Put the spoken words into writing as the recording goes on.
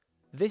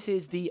This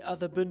is the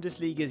Other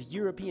Bundesliga's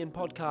European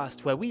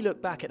podcast, where we look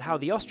back at how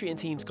the Austrian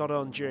teams got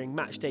on during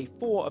match day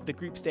 4 of the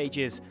group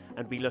stages,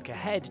 and we look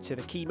ahead to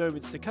the key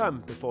moments to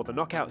come before the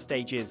knockout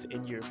stages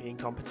in European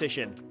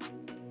competition.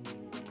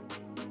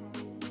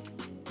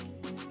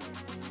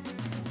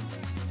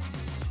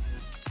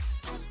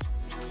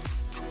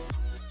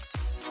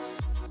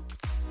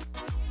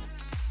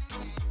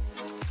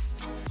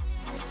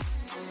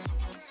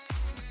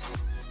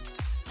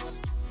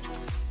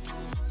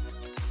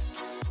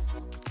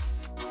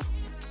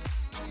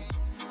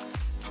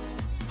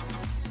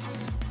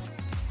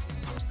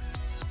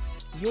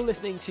 You're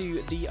listening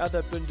to the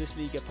Other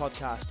Bundesliga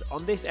podcast.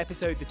 On this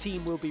episode, the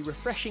team will be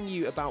refreshing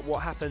you about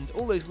what happened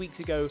all those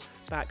weeks ago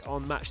back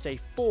on match day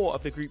 4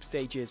 of the group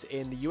stages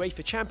in the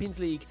UEFA Champions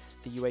League,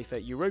 the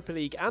UEFA Europa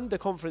League and the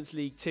Conference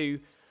League too.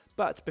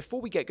 But before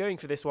we get going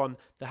for this one,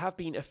 there have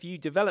been a few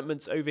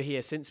developments over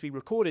here since we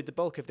recorded the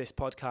bulk of this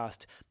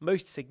podcast.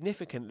 Most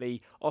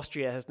significantly,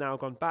 Austria has now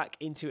gone back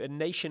into a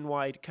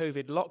nationwide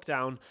COVID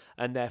lockdown,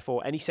 and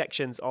therefore any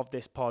sections of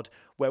this pod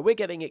where we're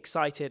getting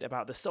excited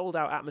about the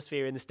sold-out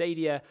atmosphere in the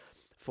stadia,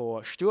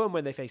 for Sturm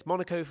when they face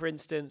Monaco, for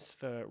instance,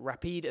 for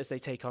Rapid as they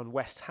take on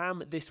West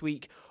Ham this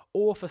week,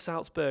 or for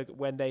Salzburg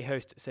when they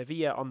host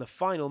Sevilla on the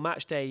final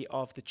match day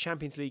of the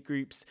Champions League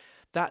groups.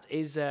 That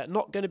is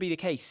not going to be the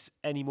case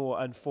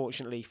anymore,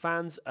 unfortunately.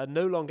 Fans are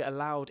no longer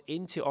allowed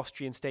into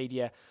Austrian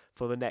stadia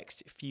for the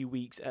next few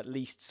weeks at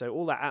least, so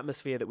all that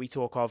atmosphere that we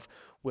talk of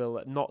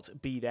will not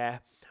be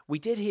there. We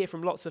did hear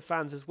from lots of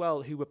fans as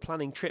well who were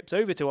planning trips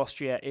over to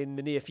Austria in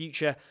the near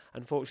future.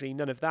 Unfortunately,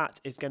 none of that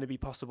is going to be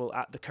possible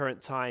at the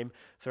current time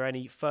for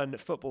any fun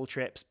football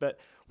trips, but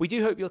we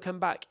do hope you'll come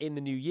back in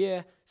the new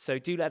year, so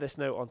do let us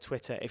know on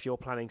Twitter if you're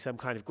planning some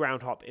kind of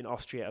ground hop in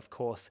Austria, of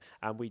course,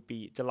 and we'd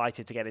be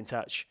delighted to get in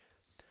touch.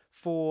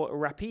 For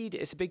Rapid,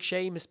 it's a big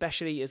shame,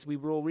 especially as we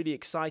were all really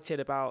excited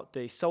about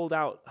the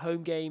sold-out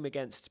home game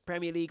against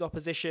Premier League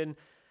opposition.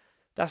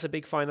 That's a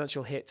big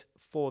financial hit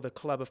for the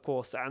club, of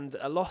course, and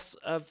a loss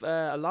of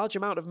a large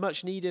amount of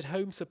much-needed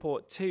home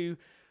support too.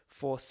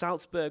 For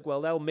Salzburg,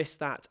 well, they'll miss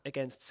that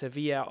against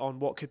Sevilla on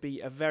what could be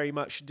a very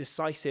much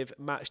decisive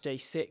match day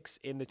 6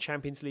 in the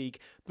Champions League,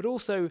 but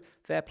also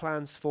their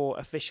plans for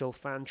official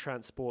fan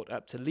transport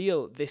up to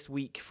Lille this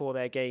week for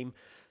their game.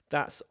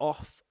 That's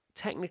off.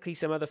 Technically,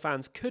 some other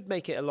fans could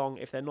make it along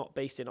if they're not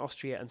based in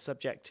Austria and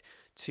subject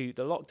to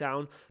the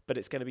lockdown, but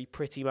it's going to be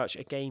pretty much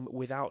a game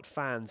without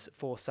fans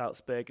for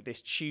Salzburg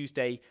this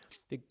Tuesday.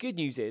 The good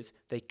news is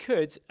they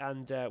could,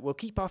 and we'll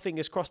keep our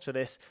fingers crossed for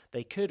this,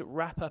 they could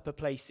wrap up a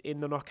place in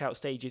the knockout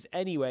stages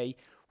anyway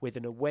with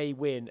an away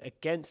win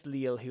against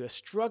Lille, who are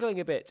struggling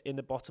a bit in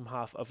the bottom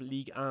half of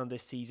Ligue 1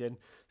 this season.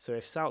 So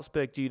if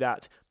Salzburg do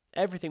that,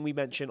 everything we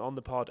mentioned on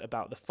the pod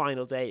about the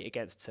final day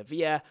against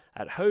Sevilla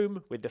at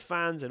home with the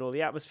fans and all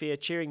the atmosphere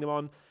cheering them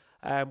on,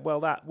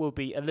 well, that will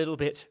be a little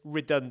bit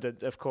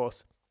redundant, of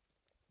course.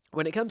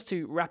 When it comes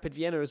to Rapid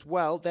Vienna as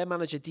well, their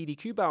manager Didi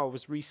Kubauer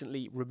was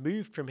recently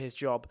removed from his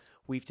job.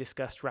 We've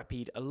discussed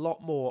Rapid a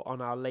lot more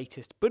on our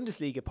latest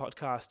Bundesliga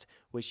podcast,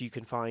 which you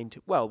can find,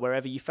 well,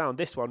 wherever you found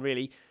this one,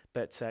 really.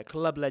 But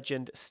club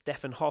legend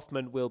Stefan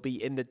Hoffmann will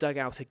be in the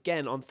dugout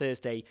again on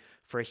Thursday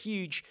for a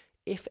huge,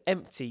 if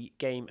empty,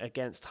 game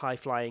against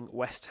high-flying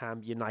West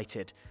Ham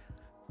United.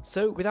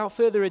 So without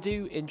further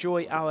ado,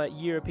 enjoy our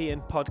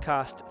European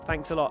podcast.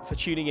 Thanks a lot for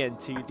tuning in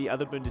to the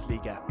Other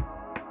Bundesliga.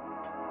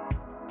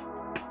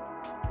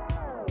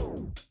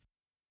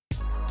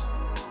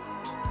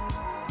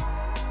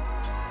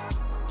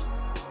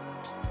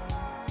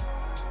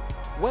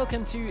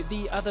 Welcome to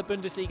the Other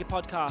Bundesliga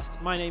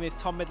podcast. My name is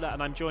Tom Midler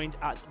and I'm joined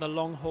at the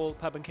Long Hall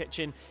Pub and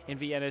Kitchen in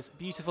Vienna's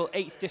beautiful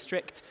 8th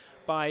district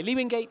by Lee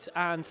Wingate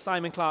and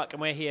Simon Clark,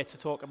 and we're here to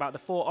talk about the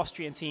 4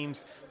 Austrian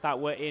teams that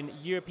were in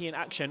European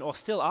action, or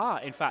still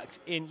are, in fact,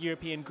 in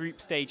European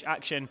group stage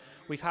action.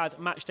 We've had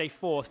match day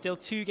 4, still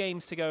 2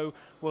 games to go.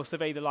 We'll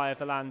survey the lie of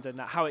the land and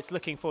how it's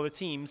looking for the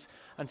teams.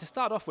 And to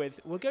start off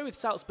with, we'll go with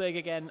Salzburg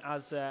again,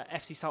 as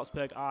FC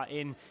Salzburg are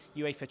in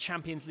UEFA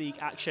Champions League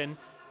action.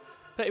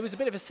 But it was a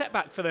bit of a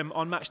setback for them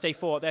on match day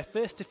 4, their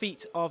first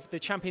defeat of the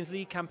Champions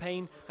League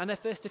campaign and their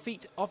first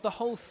defeat of the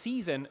whole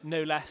season,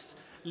 no less.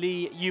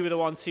 Lee, you were the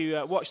one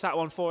to watch that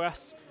one for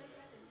us.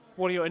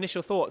 What are your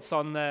initial thoughts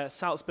on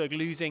Salzburg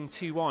losing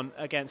 2-1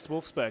 against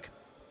Wolfsburg?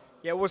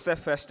 Yeah, it was their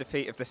first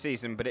defeat of the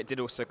season, but it did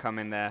also come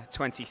in their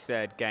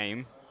 23rd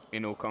game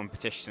in all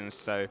competitions,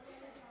 so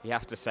you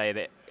have to say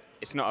that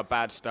it's not a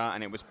bad start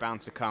and it was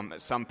bound to come at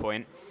some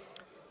point.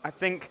 I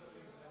think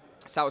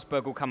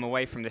Salzburg will come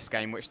away from this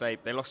game, which they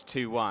lost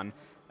 2-1,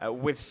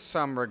 with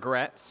some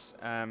regrets.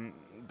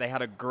 They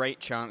had a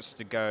great chance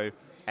to go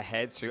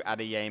ahead through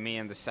Adeyemi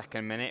in the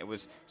second minute. It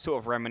was sort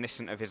of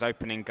reminiscent of his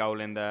opening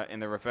goal in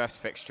the reverse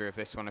fixture of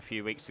this one a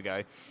few weeks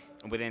ago.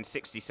 And within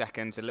 60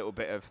 seconds, a little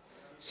bit of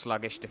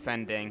sluggish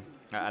defending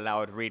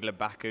allowed Riedler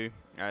Baku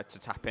to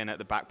tap in at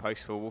the back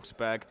post for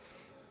Wolfsburg.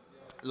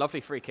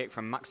 Lovely free kick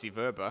from Maxi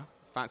Werber.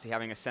 Fancy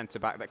having a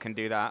centre-back that can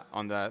do that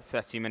on the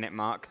 30-minute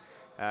mark,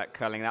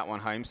 curling that one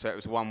home, so it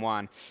was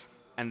 1-1.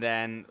 And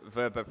then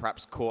Werber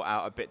perhaps caught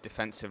out a bit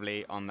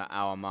defensively on the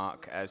hour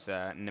mark as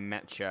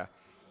Nemecha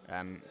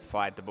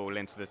fired the ball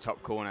into the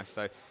top corner.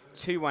 So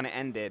 2-1 it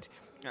ended.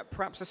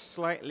 Perhaps a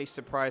slightly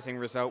surprising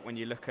result when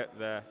you look at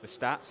the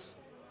stats.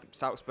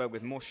 Salzburg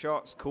with more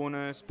shots,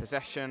 corners,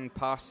 possession,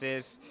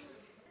 passes.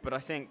 But I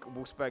think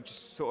Wolfsburg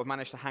just sort of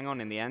managed to hang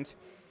on in the end.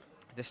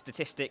 The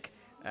statistic,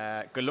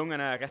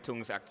 gelungene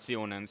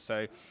Rettungsaktionen,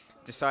 so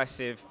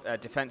decisive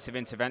defensive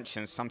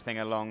interventions, something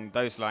along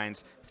those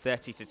lines,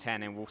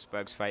 30-10 in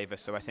Wolfsburg's favour.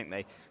 So I think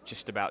they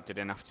just about did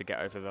enough to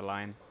get over the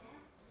line.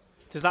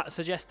 Does that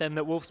suggest then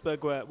that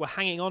Wolfsburg were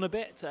hanging on a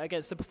bit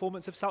against the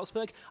performance of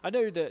Salzburg? I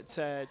know that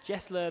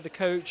Jessler, the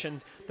coach,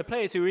 and the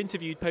players who were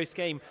interviewed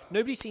post-game,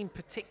 nobody seemed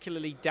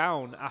particularly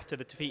down after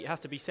the defeat, it has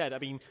to be said. I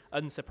mean,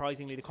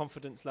 unsurprisingly, the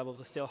confidence levels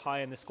are still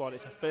high in the squad.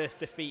 It's a first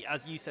defeat,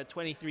 as you said,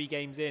 23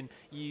 games in.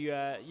 You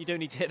don't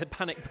need to hit the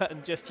panic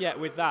button just yet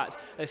with that.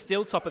 They're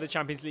still top of the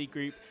Champions League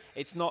group.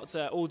 It's not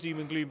all doom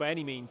and gloom by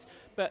any means.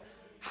 But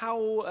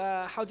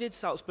how did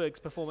Salzburg's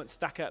performance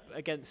stack up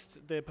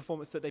against the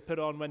performance that they put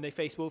on when they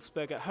faced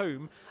Wolfsburg at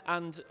home?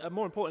 And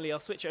more importantly, I'll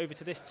switch over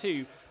to this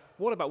too.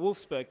 What about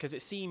Wolfsburg? Because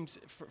it seems,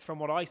 from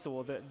what I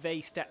saw, that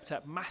they stepped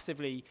up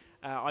massively.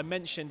 I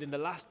mentioned in the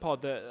last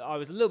pod that I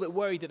was a little bit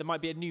worried that there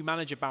might be a new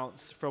manager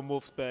bounce from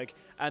Wolfsburg,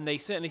 and they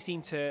certainly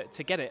seem to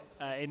get it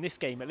in this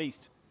game at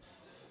least.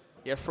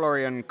 Yeah,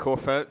 Florian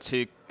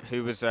Korfert,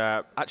 who was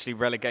actually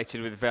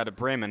relegated with Werder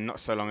Bremen not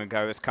so long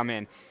ago, has come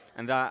in.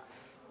 And that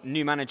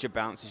new manager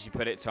bounce, as you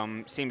put it,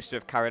 Tom, seems to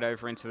have carried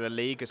over into the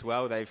league as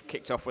well. They've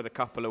kicked off with a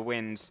couple of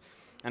wins.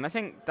 And I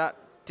think that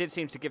did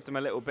seem to give them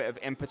a little bit of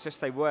impetus.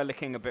 They were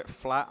looking a bit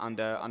flat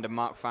under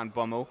Mark van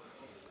Bommel.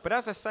 But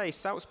as I say,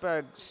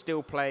 Salzburg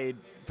still played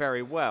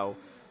very well.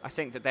 I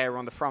think that they were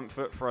on the front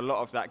foot for a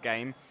lot of that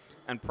game.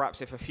 And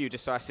perhaps if a few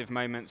decisive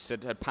moments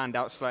had panned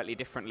out slightly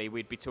differently,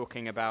 we'd be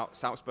talking about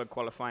Salzburg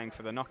qualifying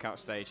for the knockout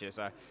stages.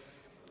 I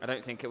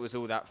don't think it was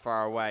all that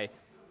far away.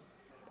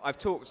 I've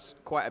talked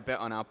quite a bit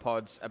on our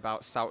pods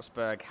about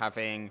Salzburg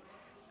having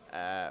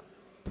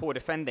poor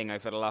defending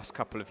over the last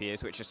couple of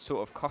years, which has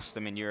sort of cost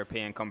them in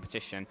European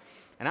competition.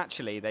 And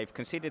actually, they've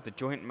conceded the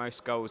joint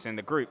most goals in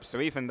the group. So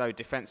even though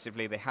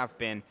defensively they have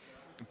been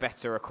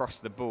better across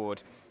the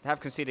board, they have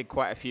conceded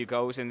quite a few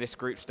goals in this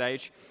group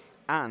stage.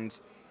 And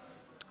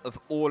of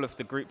all of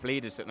the group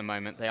leaders at the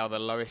moment, they are the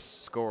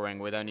lowest scoring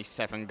with only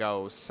 7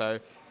 goals. So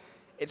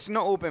it's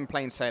not all been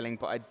plain sailing,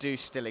 but I do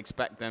still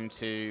expect them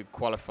to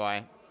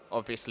qualify.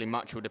 Obviously,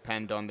 much will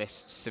depend on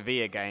this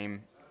Sevilla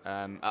game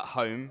at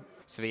home.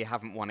 Sevilla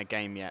haven't won a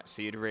game yet,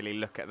 so you'd really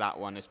look at that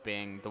one as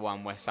being the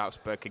one where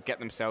Salzburg could get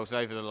themselves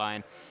over the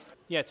line.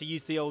 Yeah, to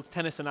use the old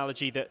tennis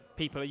analogy that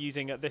people are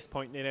using at this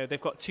point,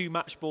 they've got 2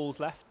 match balls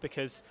left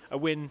because a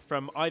win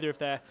from either of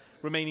their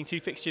remaining 2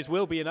 fixtures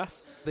will be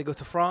enough. They go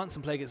to France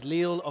and play against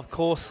Lille. Of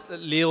course,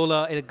 Lille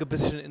are in a good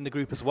position in the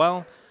group as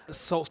well.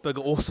 Salzburg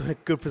are also in a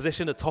good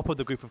position, the top of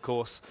the group, of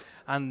course.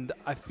 And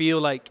I feel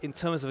like in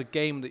terms of a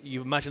game that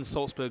you imagine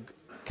Salzburg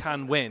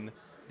can win,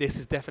 this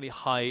is definitely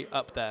high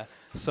up there.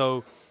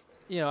 So,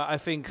 I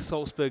think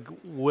Salzburg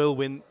will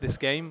win this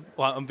game.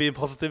 Well, I'm being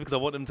positive because I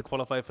want them to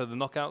qualify for the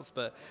knockouts.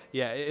 But,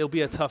 yeah, it'll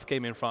be a tough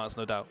game in France,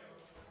 no doubt.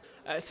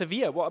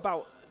 Sevilla, what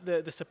about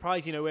the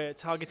surprise? We're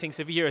targeting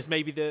Sevilla as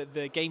maybe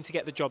the game to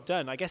get the job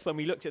done. I guess when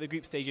we looked at the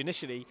group stage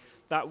initially,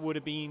 that would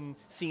have been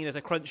seen as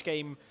a crunch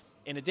game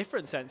in a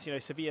different sense.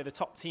 Sevilla, the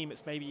top team,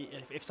 it's maybe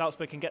if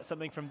Salzburg can get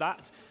something from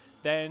that,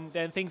 then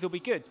things will be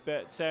good.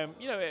 But,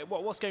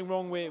 what's going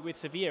wrong with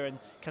Sevilla? And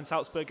can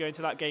Salzburg go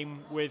into that game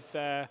with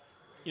a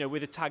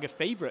tag of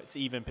favourites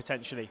even,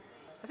 potentially?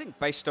 I think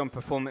based on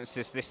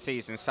performances this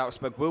season,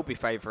 Salzburg will be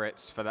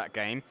favourites for that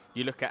game.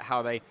 You look at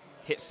how they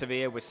hit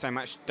Sevilla with so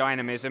much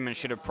dynamism and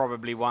should have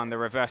probably won the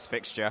reverse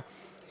fixture.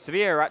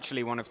 Sevilla are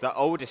actually one of the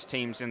oldest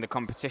teams in the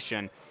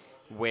competition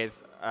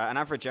with an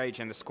average age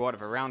in the squad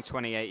of around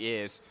 28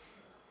 years.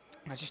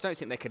 I just don't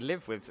think they could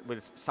live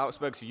with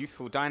Salzburg's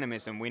youthful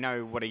dynamism. We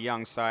know what a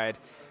young side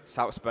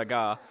Salzburg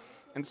are.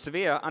 And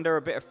Sevilla under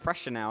a bit of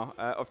pressure now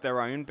of their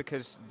own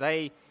because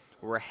they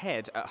were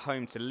ahead at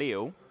home to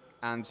Lille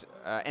and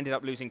ended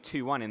up losing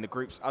 2-1 in the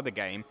group's other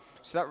game.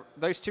 So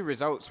those 2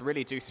 results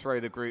really do throw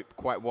the group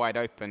quite wide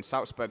open.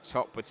 Salzburg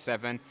top with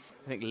 7.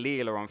 I think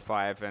Lille are on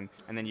 5. And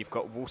then you've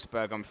got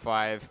Wolfsburg on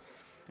 5.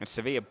 And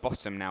Sevilla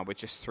bottom now with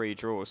just 3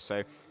 draws.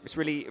 So it's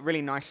really,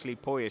 really nicely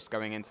poised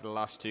going into the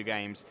last 2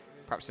 games.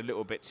 Perhaps a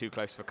little bit too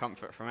close for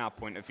comfort from our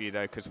point of view,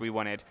 though, because we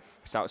wanted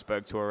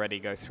Salzburg to already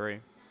go through.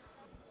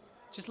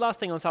 Just last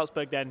thing on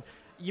Salzburg then.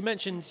 You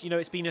mentioned,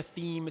 it's been a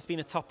theme, it's been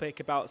a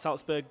topic about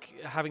Salzburg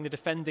having the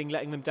defending,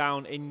 letting them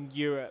down in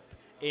Europe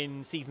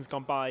in seasons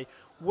gone by.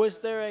 Was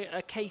there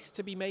a case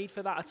to be made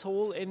for that at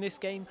all in this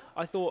game?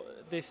 I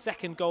thought the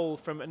second goal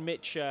from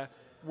Nmicha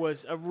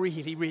was a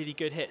really, really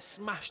good hit.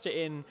 Smashed it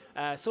in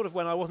sort of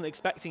when I wasn't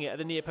expecting it at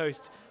the near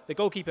post. The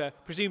goalkeeper,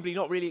 presumably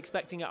not really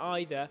expecting it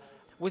either.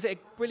 Was it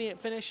a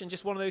brilliant finish and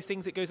just one of those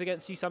things that goes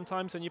against you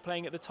sometimes when you're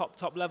playing at the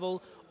top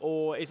level?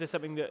 Or is there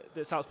something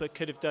that Salzburg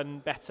could have done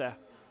better?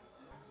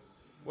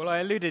 Well, I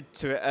alluded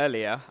to it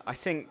earlier. I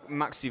think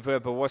Maxi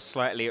Werber was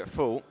slightly at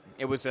fault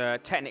It was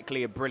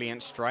technically a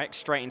brilliant strike,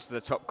 straight into the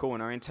top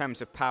corner. In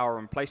terms of power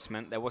and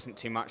placement, there wasn't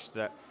too much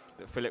that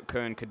Philip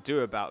Cohen could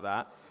do about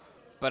that.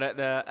 But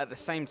at the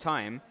same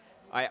time,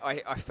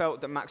 I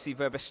felt that Maxi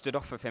Weber stood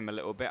off of him a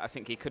little bit. I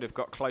think he could have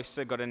got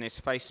closer, got in his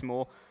face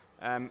more,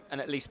 and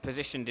at least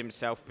positioned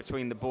himself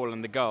between the ball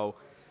and the goal.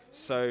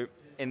 So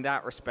in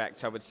that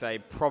respect, I would say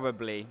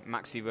probably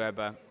Maxi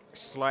Weber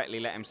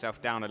slightly let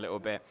himself down a little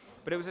bit.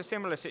 But it was a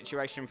similar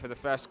situation for the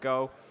first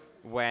goal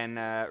when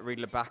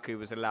Riedler Baku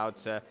was allowed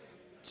to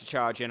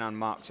charge in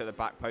unmarked at the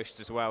back post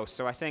as well.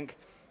 So I think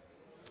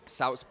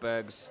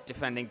Salzburg's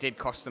defending did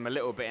cost them a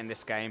little bit in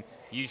this game.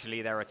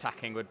 Usually their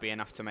attacking would be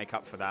enough to make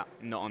up for that.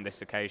 Not on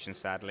this occasion,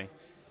 sadly.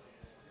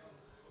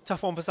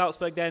 Tough one for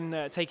Salzburg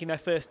then, taking their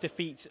first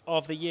defeat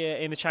of the year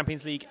in the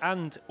Champions League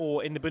and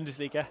or in the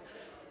Bundesliga.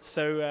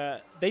 So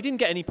they didn't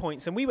get any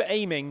points, and we were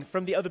aiming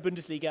from the other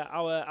Bundesliga.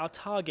 Our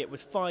target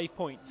was 5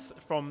 points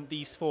from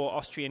these 4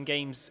 Austrian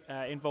games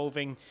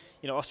involving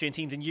Austrian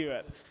teams in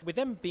Europe. With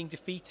them being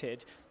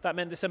defeated, that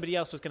meant that somebody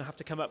else was going to have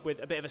to come up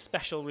with a bit of a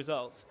special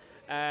result.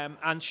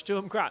 And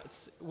Sturm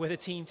Graz were the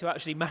team to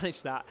actually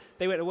manage that.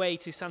 They went away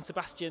to San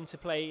Sebastian to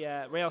play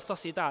Real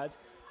Sociedad,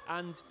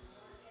 and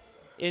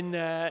in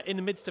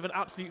the midst of an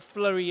absolute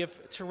flurry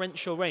of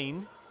torrential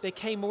rain, they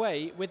came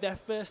away with their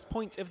first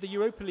point of the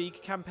Europa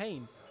League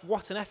campaign.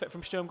 What an effort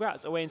from Sturm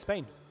Graz away in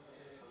Spain.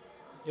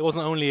 It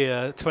wasn't only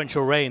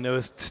torrential rain, there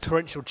was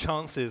torrential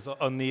chances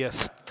on the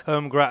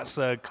Sturm Graz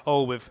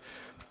goal with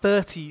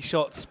 30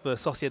 shots for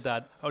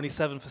Sociedad, only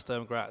 7 for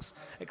Sturm Graz.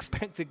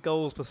 Expected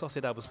goals for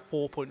Sociedad was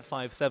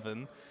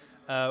 4.57,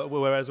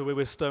 whereas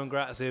with Sturm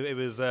Graz it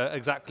was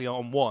exactly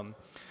on 1.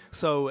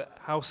 So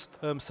how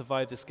Sturm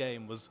survived this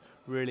game was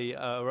really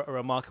a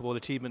remarkable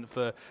achievement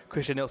for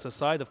Christian Ilzer's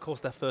side. Of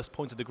course, their first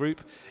point of the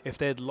group. If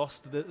they had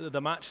lost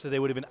the match, they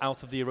would have been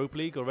out of the Europa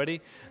League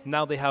already.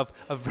 Now they have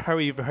a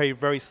very, very,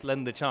 very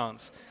slender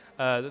chance.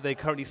 They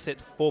currently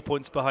sit 4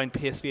 points behind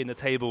PSV in the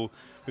table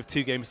with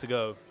 2 games to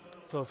go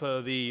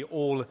for the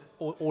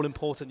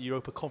all-important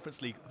Europa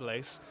Conference League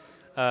place.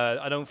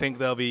 I don't think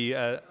they'll be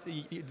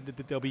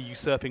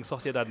usurping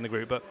Sociedad in the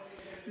group, but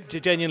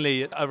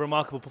genuinely a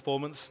remarkable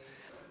performance.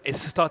 It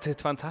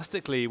started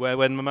fantastically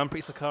when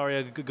Manpreet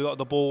Zakaria got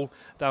the ball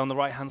down the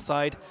right-hand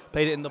side,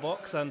 played it in the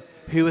box, and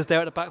who was there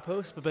at the back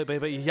post? But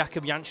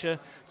Jakub Janša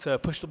to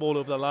push the ball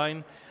over the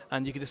line,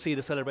 and you could see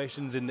the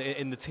celebrations in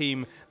the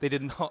team. They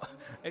did not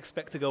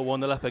expect to go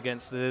 1-0 up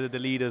against the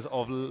leaders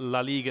of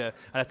La Liga,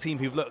 and a team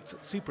who've looked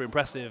super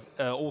impressive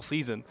all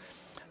season.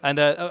 And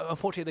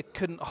unfortunately, they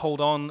couldn't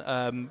hold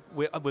on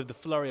with the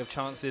flurry of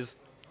chances.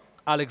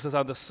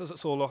 Alexander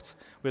Sorloth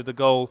with the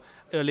goal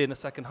early in the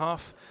second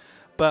half.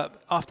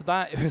 But after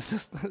that, it was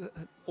just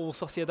all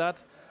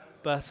Sociedad.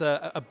 But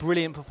a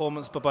brilliant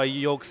performance by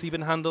Jörg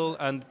Siebenhandel,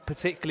 and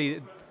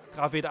particularly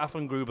David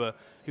Affengruber,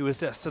 who was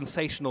just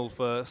sensational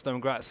for Sturm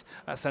Graz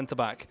at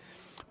centre-back.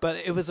 But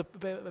it was a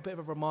bit of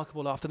a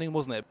remarkable afternoon,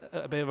 wasn't it?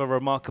 A bit of a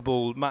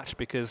remarkable match,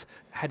 because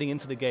heading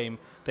into the game,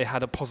 they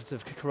had a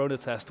positive corona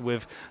test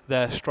with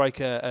their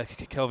striker,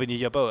 Kelvin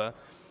Yeboah.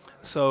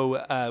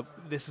 So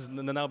this has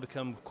now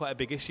become quite a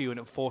big issue, and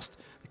it forced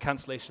the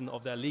cancellation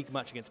of their league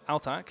match against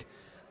Altach.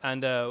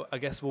 And I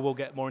guess we'll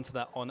get more into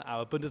that on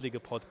our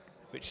Bundesliga pod,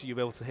 which you'll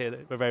be able to hear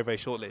very, very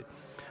shortly.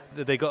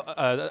 They got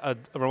a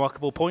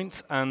remarkable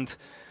point, and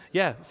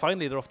yeah,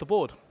 finally they're off the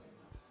board.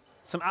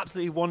 Some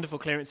absolutely wonderful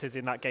clearances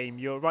in that game.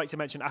 You're right to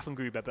mention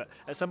Affengruber, but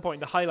at some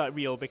point the highlight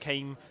reel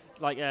became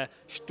like a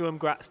Sturm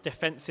Graz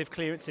defensive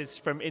clearances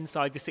from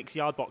inside the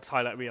 6-yard box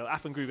highlight reel.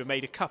 Affengruber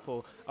made a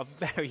couple of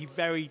very,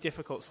 very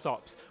difficult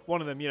stops.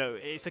 One of them,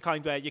 it's the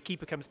kind where your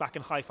keeper comes back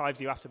and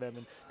high-fives you after them,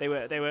 and they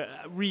were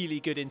really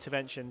good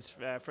interventions,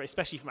 for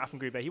especially from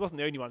Affengruber. He wasn't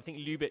the only one. I think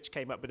Ljubic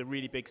came up with a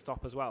really big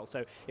stop as well.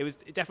 So it was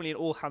definitely an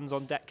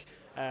all-hands-on-deck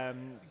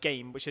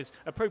game, which is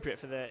appropriate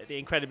for the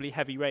incredibly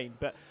heavy rain.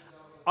 But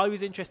I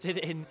was interested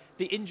in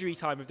the injury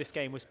time of this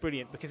game. Was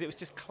brilliant because it was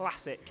just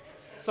classic.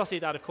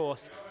 Sociedad, of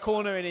course,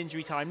 corner in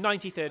injury time,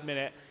 93rd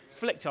minute,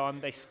 flicked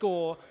on, they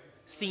score.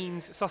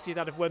 Scenes,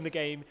 Sociedad have won the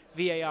game.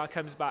 VAR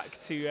comes back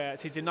to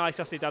deny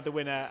Sociedad the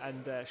winner,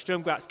 and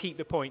Sturm Graz keep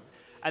the point.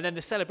 And then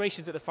the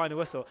celebrations at the final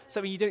whistle,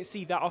 something you don't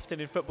see that often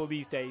in football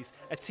these days.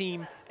 A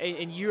team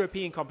in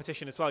European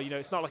competition as well.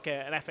 It's not like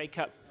an FA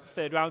Cup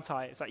third round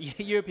tie. It's like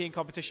European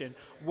competition,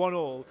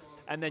 1-1.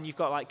 And then you've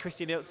got like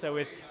Christian Ilzer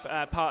with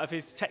part of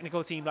his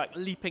technical team like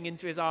leaping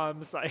into his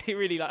arms, like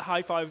really like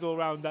high fives all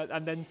around,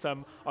 and then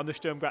some on the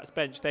Sturm Graz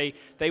bench. They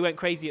went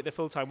crazy at the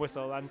full-time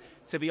whistle, and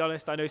to be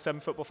honest, I know some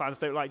football fans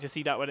don't like to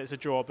see that when it's a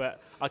draw,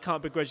 but I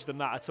can't begrudge them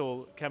that at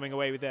all, coming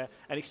away with an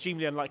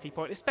extremely unlikely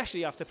point,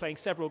 especially after playing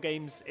several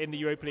games in the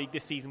Europa League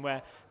this season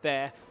where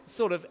their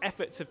sort of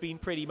efforts have been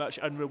pretty much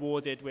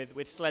unrewarded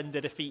with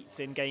slender defeats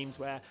in games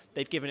where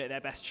they've given it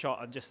their best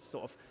shot and just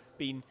sort of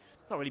been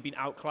not really been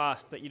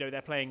outclassed, but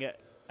they're playing at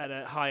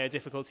a higher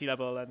difficulty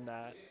level, and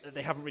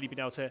they haven't really been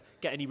able to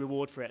get any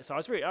reward for it. So I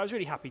was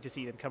really happy to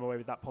see them come away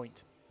with that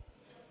point.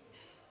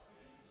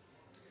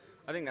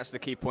 I think that's the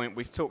key point.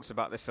 We've talked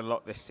about this a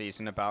lot this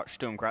season, about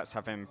Sturm Graz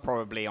having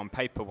probably on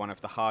paper one of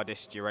the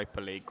hardest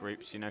Europa League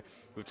groups. You know,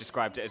 we've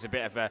described it as a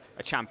bit of a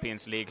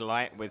Champions League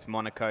light with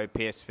Monaco,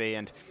 PSV,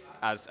 and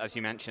as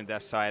you mentioned, their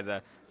side,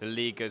 the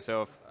leaders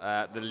of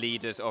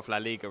La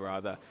Liga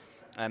rather.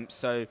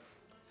 So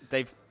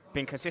they've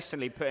been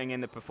consistently putting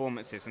in the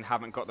performances and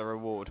haven't got the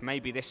reward.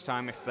 Maybe this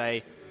time, if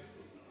they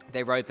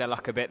rode their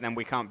luck a bit, then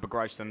we can't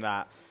begrudge them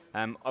that.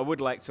 I would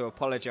like to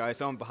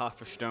apologise on behalf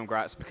of Sturm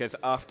Graz, because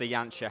after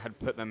Janša had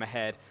put them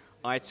ahead,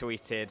 I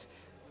tweeted,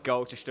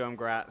 goal to Sturm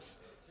Graz.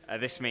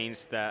 This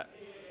means that,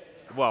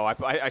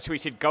 I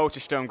tweeted goal to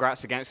Sturm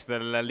Graz against the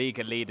La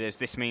Liga leaders.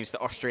 This means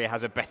that Austria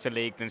has a better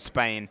league than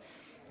Spain.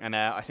 And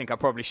I think I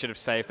probably should have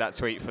saved that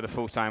tweet for the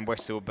full-time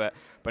whistle, but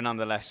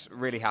nonetheless,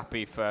 really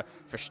happy for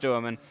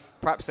Sturm. And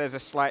perhaps there's a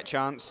slight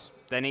chance.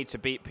 They need to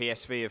beat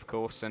PSV, of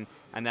course, and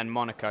then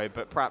Monaco,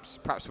 but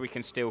perhaps we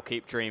can still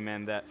keep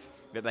dreaming that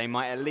they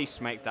might at least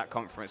make that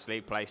Conference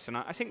League place. And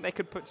I think they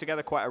could put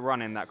together quite a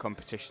run in that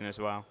competition as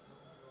well.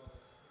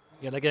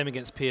 Yeah, that game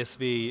against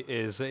PSV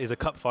is a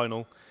cup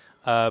final.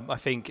 I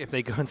think if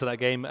they go into that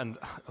game, and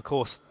of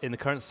course in the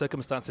current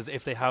circumstances,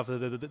 if they have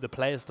the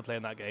players to play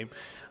in that game,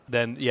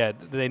 then yeah,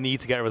 they need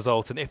to get a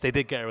result. And if they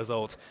did get a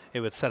result, it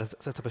would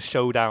set up a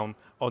showdown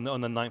on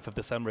the 9th of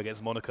December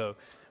against Monaco,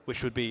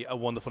 which would be a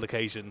wonderful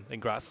occasion in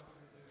Graz.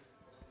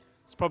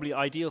 It's probably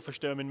ideal for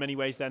Sturm in many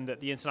ways then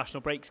that the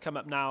international breaks come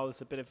up now.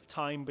 There's a bit of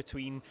time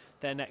between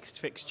their next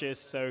fixtures,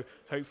 so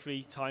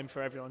hopefully time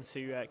for everyone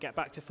to get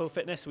back to full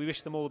fitness. We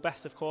wish them all the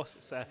best, of course.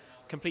 It's a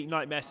complete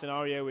nightmare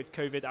scenario with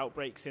COVID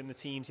outbreaks in the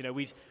teams. You know,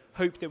 we'd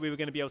hoped that we were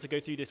going to be able to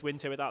go through this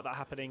winter without that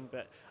happening,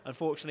 but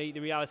unfortunately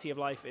the reality of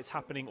life is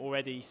happening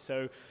already.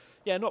 So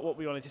yeah, not what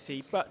we wanted to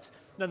see, but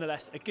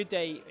nonetheless, a good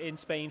day in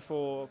Spain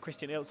for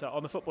Christian Ilzer,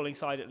 on the footballing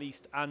side at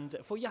least, and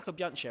for Jakub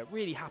Janša,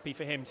 really happy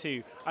for him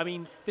too. I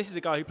mean, this is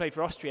a guy who played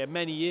for Austria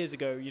many years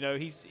ago. You know,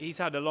 he's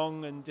had a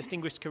long and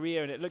distinguished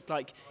career, and it looked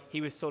like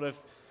he was sort of,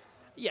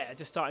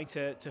 just starting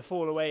to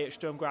fall away at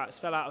Sturm Graz,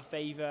 fell out of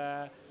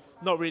favour,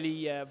 not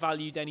really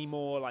valued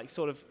anymore, like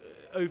sort of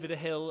over the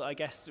hill, I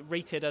guess,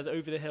 rated as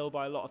over the hill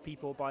by a lot of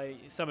people, by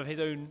some of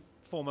his own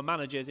former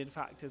managers, in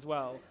fact, as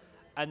well.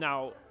 And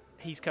now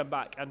he's come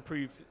back and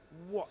proved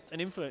what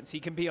an influence he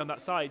can be on that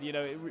side. You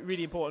know,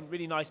 really important,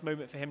 really nice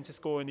moment for him to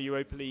score in the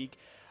Europa League,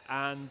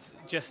 and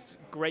just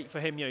great for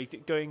him, you know,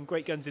 going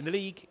great guns in the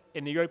league,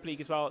 in the Europa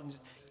League as well, and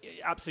just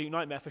absolute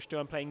nightmare for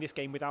Sturm playing this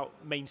game without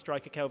main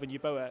striker Kelvin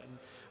Yeboah. And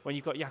when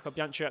you've got Jakub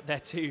Janša up there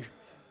too,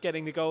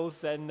 getting the goals,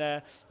 then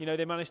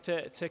they managed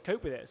to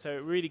cope with it. So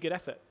really good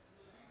effort.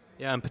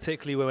 Yeah, and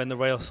particularly when the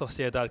Real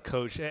Sociedad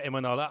coach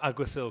Imanol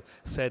Alguacil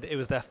said it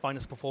was their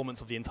finest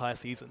performance of the entire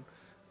season.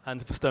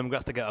 And for Sturm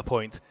Graz to get a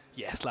point,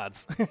 yes,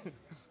 lads.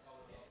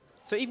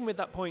 So even with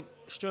that point,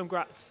 Sturm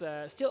Graz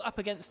still up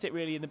against it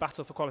really in the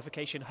battle for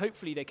qualification.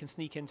 Hopefully they can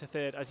sneak into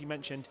third, as you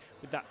mentioned,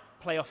 with that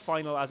playoff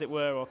final, as it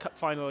were, or cup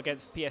final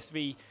against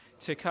PSV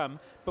to come.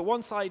 But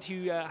one side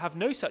who have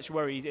no such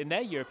worries in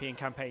their European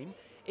campaign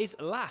is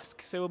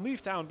LASK. So we'll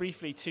move down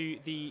briefly to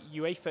the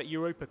UEFA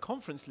Europa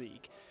Conference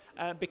League,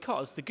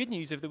 because the good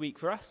news of the week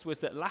for us was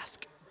that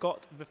LASK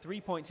got the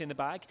 3 points in the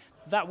bag.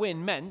 That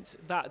win meant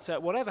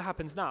that whatever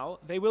happens now,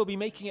 they will be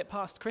making it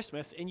past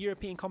Christmas in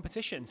European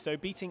competition. So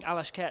beating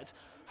Alashkert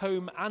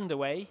home and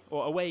away,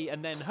 or away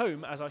and then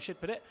home, as I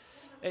should put it,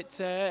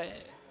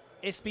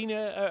 it's been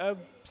a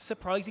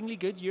surprisingly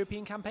good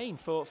European campaign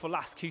for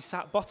LASK, who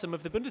sat bottom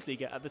of the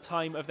Bundesliga at the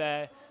time of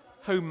their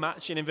home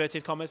match, in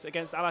inverted commas,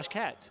 against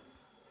Alashkert.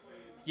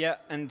 Yeah,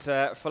 and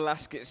for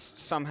LASK it's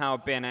somehow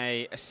been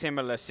a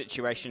similar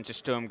situation to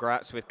Sturm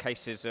Graz, with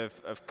cases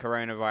of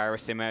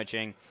coronavirus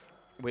emerging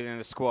within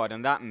the squad,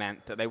 and that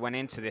meant that they went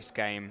into this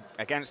game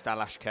against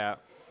Alashkert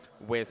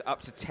with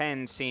up to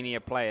 10 senior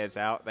players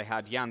out. They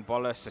had Jan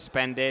Boller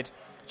suspended,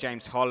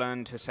 James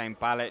Holland, Hussein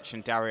Balic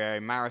and Dario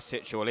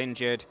Marasic all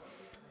injured,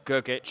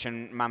 Gurgic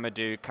and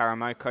Mamadou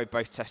Karamoko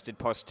both tested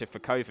positive for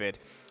COVID.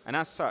 And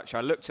as such, I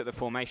looked at the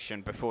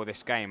formation before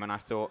this game and I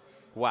thought,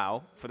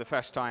 wow, for the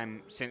first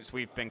time since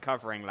we've been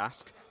covering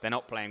LASK, they're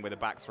not playing with a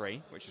back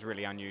three, which is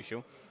really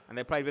unusual. And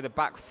they played with a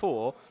back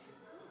four,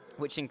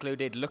 which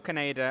included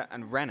Lukaneda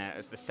and Renner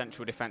as the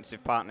central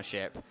defensive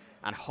partnership,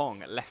 and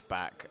Hong at left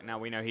back. Now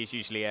we know he's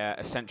usually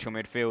a central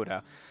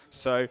midfielder.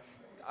 So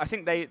I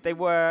think they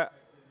were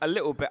a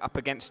little bit up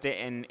against it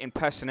in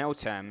personnel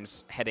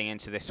terms heading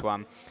into this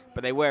one,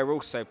 but they were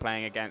also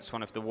playing against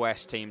one of the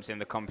worst teams in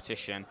the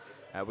competition.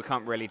 We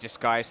can't really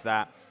disguise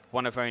that.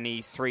 One of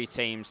only 3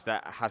 teams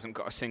that hasn't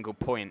got a single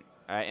point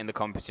in the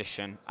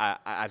competition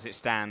as it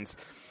stands.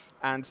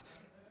 And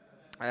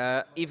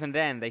even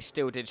then, they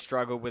still did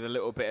struggle with a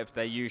little bit of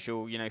their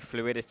usual,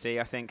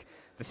 fluidity. I think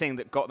the thing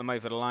that got them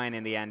over the line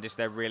in the end is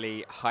their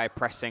really high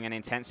pressing and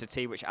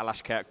intensity, which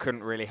Alashkert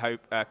couldn't really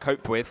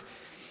cope with.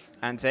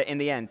 And in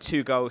the end,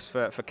 2 goals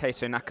for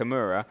Keito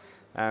Nakamura.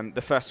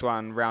 The first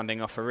one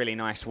rounding off a really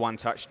nice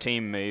one-touch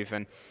team move,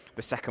 and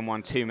the second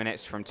one 2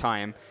 minutes from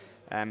time.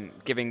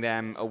 Giving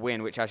them a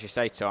win, which, as you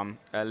say, Tom,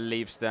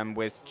 leaves them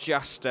with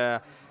just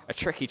a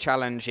tricky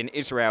challenge in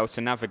Israel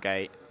to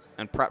navigate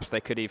and perhaps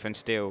they could even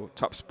steal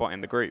top spot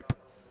in the group.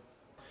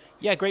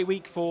 Yeah, great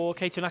week for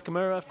Keito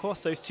Nakamura, of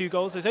course, those 2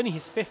 goals. It was only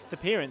his 5th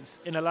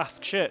appearance in a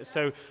LASK shirt,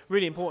 so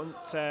really important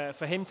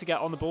for him to get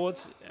on the board,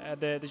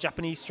 the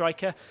Japanese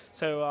striker.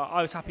 So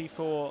I was happy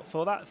for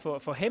that,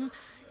 for him,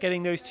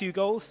 getting those 2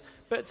 goals.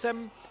 But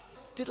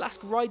did LASK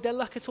ride their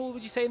luck at all,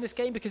 would you say, in this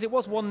game? Because it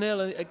was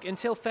 1-0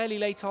 until fairly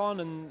late on,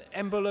 and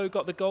Embolo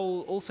got the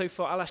goal also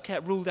for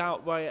Alashkert, ruled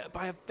out by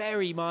a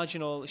very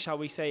marginal, shall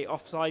we say,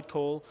 offside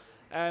call.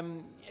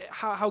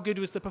 How good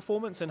was the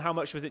performance, and how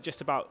much was it just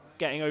about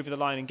getting over the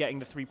line and getting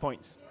the 3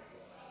 points?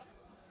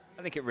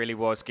 I think it really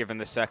was, given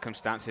the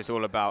circumstances,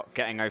 all about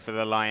getting over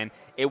the line.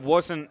 It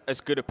wasn't as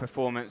good a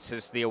performance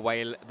as the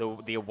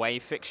away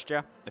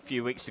fixture a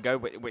few weeks ago,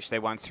 which they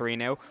won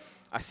 3-0.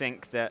 I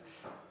think that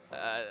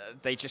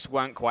they just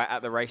weren't quite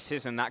at the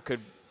races, and that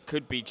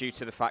could be due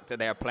to the fact that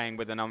they are playing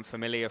with an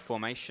unfamiliar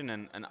formation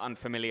and an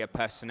unfamiliar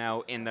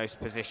personnel in those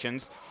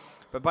positions.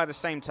 But by the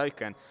same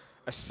token,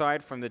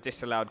 aside from the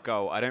disallowed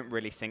goal, I don't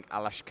really think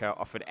Alashkert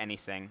offered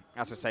anything.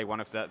 As I say, one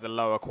of the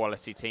lower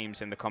quality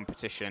teams in the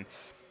competition.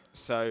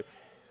 So,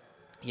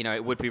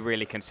 it would be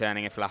really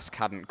concerning if LASK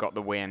hadn't got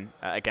the win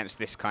against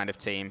this kind of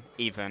team,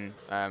 even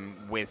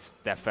with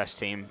their first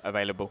team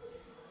available.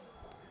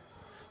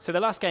 So the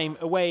last game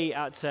away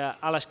at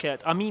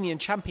Alashkert, Armenian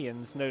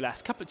champions, no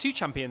less. 2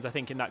 champions, I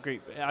think, in that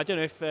group. I don't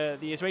know if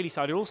the Israeli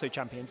side are also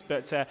champions,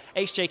 but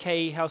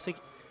HJK Helsinki,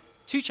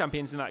 2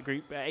 champions in that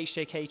group.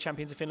 HJK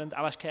champions of Finland,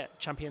 Alashkert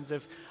champions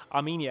of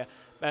Armenia.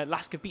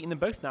 LASK have beaten them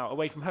both now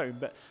away from home,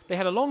 but they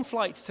had a long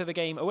flight to the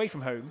game away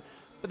from home.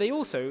 But they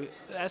also,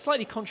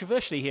 slightly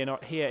controversially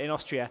here in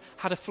Austria,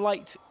 had a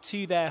flight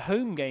to their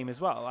home game as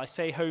well. I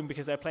say home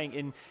because they're playing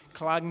in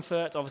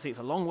Klagenfurt. Obviously, it's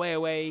a long way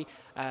away.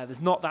 There's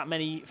not that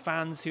many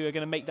fans who are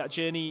going to make that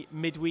journey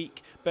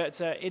midweek. But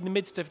in the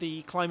midst of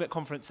the climate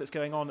conference that's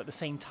going on at the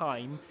same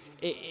time,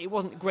 it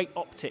wasn't great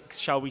optics,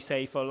 shall we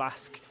say, for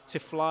LASK to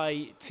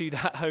fly to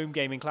that home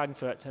game in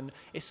Klagenfurt. And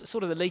it's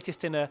sort of the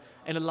latest in a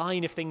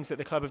line of things that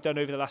the club have done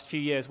over the last few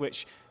years,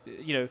 which,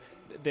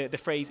 the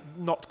phrase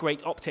 "not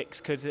great optics"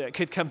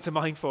 could come to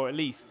mind for, at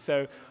least.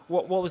 So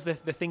what was the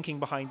thinking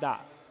behind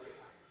that?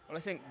 Well,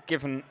 I think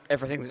given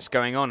everything that's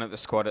going on at the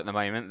squad at the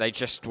moment, they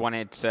just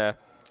wanted to,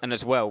 and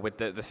as well with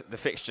the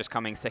fixtures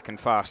coming thick and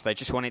fast, they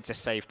just wanted to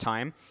save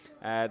time.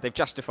 They've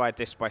justified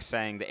this by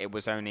saying that it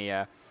was only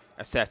a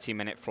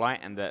 30-minute flight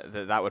and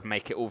that would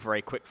make it all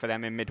very quick for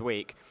them in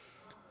midweek.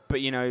 But,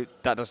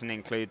 that doesn't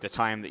include the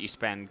time that you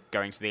spend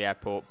going to the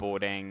airport,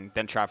 boarding,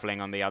 then travelling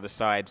on the other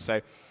side.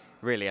 So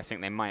really, I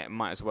think they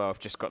might as well have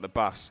just got the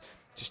bus.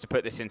 Just to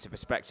put this into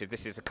perspective,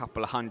 this is a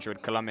couple of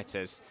 100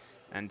 kilometres.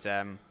 And,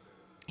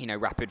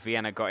 Rapid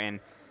Vienna got in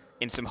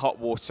some hot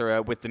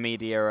water with the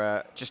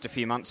media just a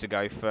few months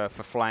ago for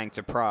flying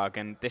to Prague.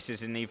 And this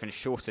is an even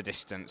shorter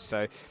distance.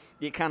 So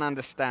you can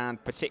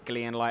understand,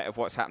 particularly in light of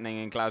what's happening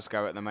in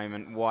Glasgow at the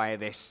moment, why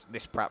this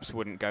perhaps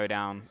wouldn't go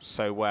down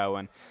so well.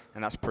 And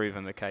that's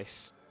proven the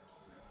case.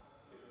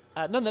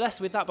 Nonetheless,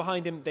 with that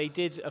behind him, they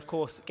did, of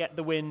course, get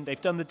the win.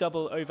 They've done the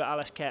double over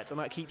Alashkert, and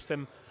that keeps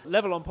them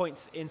level on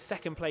points in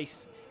second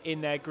place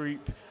in their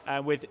group,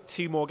 with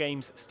 2 more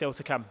games still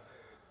to come.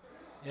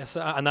 Yes,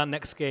 and that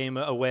next game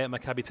away at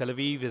Maccabi Tel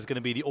Aviv is going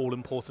to be the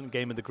all-important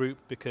game in the group,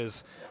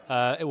 because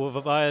it will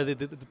via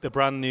the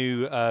brand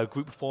new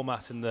group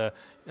format in the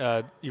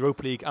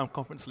Europa League and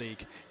Conference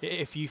League.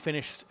 If you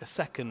finish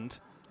second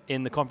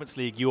in the Conference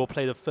League, you will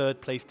play the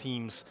third-place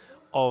teams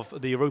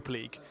of the Europa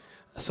League.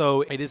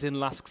 So it is in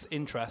LASK's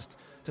interest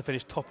to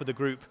finish top of the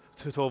group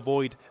to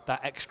avoid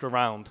that extra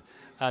round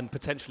and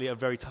potentially a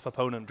very tough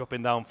opponent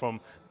dropping down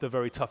from the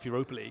very tough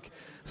Europa League.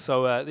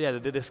 So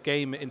this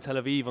game in Tel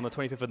Aviv on the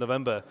 25th of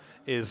November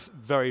is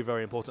very,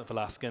 very important for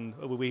LASK, and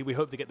we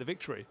hope to get the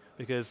victory,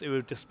 because it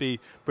would just be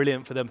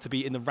brilliant for them to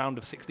be in the round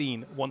of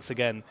 16 once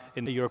again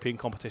in the European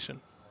competition.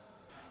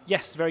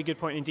 Yes, very good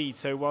point indeed.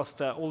 So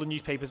whilst all the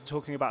newspapers are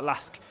talking about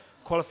LASK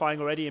qualifying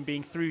already and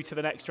being through to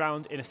the next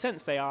round, in a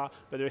sense they are,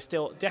 but there is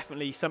still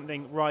definitely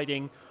something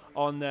riding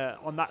on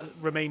that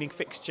remaining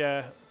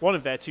fixture, one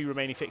of their 2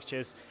 remaining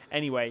fixtures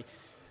anyway.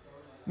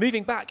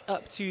 Moving back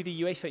up to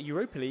the UEFA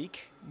Europa League,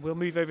 we'll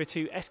move over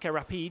to SK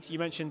Rapid. You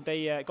mentioned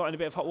they got in a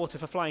bit of hot water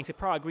for flying to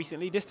Prague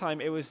recently. This time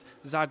it was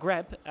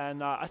Zagreb,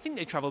 and I think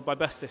they travelled by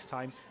bus this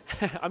time.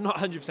 I'm not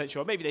 100%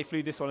 sure. Maybe they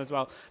flew this one as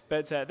well.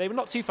 But they were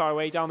not too far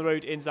away down the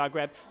road in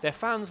Zagreb. Their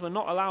fans were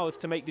not allowed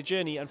to make the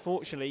journey,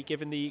 unfortunately,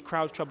 given the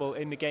crowd trouble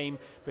in the game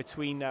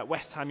between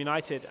West Ham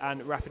United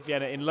and Rapid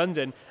Vienna in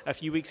London a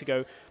few weeks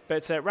ago.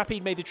 But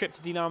Rapid made the trip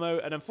to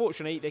Dinamo, and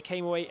unfortunately they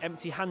came away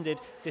empty-handed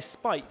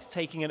despite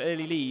taking an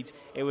early lead.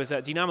 It was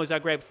Dinamo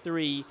Zagreb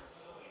 3,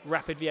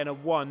 Rapid Vienna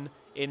 1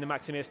 in the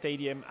Maksimir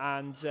Stadium,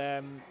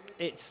 and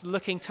it's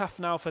looking tough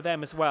now for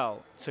them as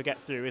well to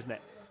get through, isn't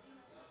it?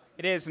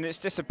 It is, and it's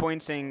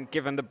disappointing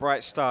given the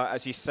bright start,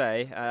 as you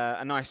say.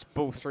 A nice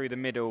ball through the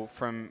middle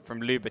from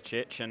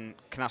Lubicic, and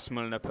Knas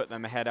Mulner put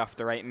them ahead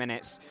after 8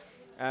 minutes.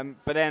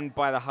 But then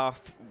by the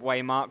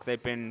halfway mark,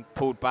 they'd been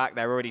pulled back.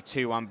 They were already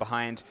 2-1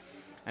 behind,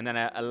 and then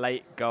a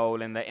late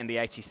goal in the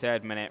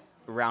 83rd minute,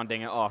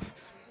 rounding it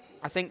off.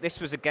 I think this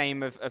was a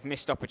game of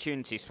missed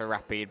opportunities for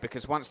Rapid,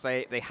 because once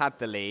they had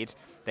the lead,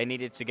 they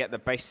needed to get the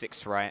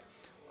basics right.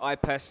 I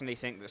personally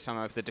think that some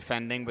of the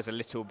defending was a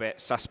little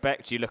bit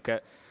suspect. You look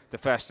at the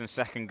first and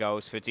second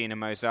goals for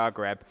Dinamo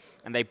Zagreb,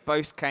 and they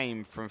both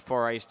came from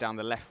forays down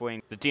the left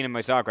wing. The Dinamo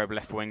Zagreb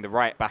left wing, the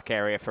right back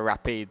area for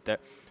Rapid, that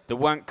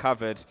weren't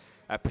covered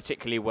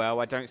particularly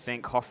well. I don't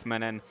think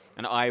Hoffman and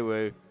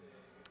Iwu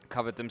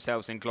covered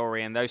themselves in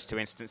glory in those two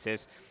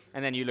instances.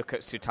 And then you look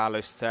at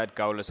Sutalo's third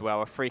goal as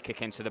well, a free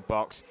kick into the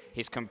box.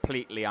 He's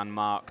completely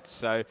unmarked.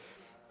 So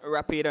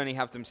Rapid only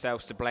have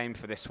themselves to blame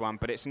for this one,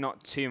 but it's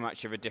not too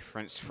much of a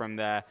difference from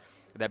their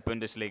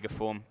Bundesliga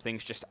form.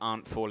 Things just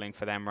aren't falling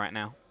for them right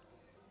now.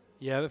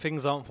 Yeah,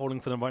 things aren't falling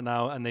for them right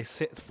now, and they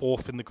sit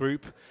fourth in the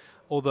group,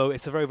 although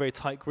it's a very, very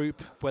tight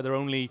group where they're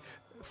only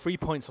 3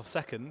 points off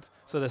second,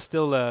 so there's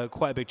still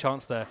quite a big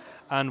chance there,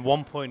 and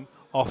 1 point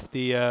off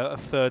the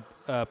third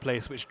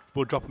place, which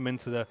will drop them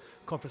into the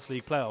Conference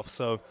League playoffs.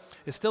 So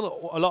it's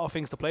still a lot of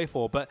things to play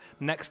for. But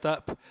next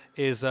up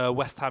is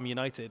West Ham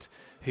United,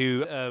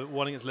 who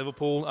won against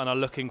Liverpool and are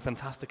looking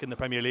fantastic in the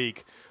Premier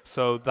League.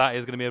 So that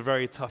is going to be a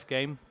very tough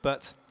game.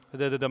 But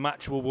the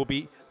match will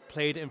be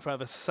played in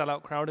front of a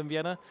sellout crowd in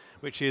Vienna,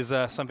 which is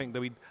something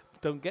that we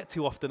don't get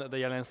too often at the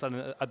Allianz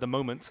Stadium at the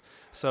moment.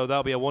 So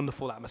that'll be a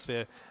wonderful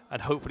atmosphere,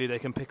 and hopefully they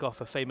can pick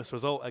off a famous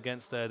result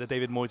against the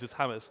David Moyes'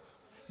 Hammers.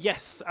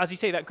 Yes, as you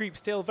say, that group's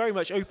still very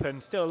much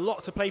open, still a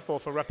lot to play for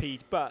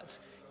Rapid, but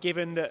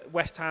given that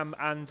West Ham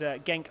and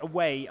Genk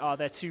away are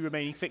their two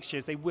remaining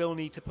fixtures, they will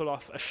need to pull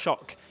off a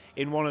shock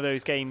in one of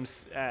those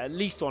games, at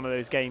least one of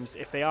those games,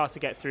 if they are to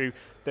get through.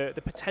 The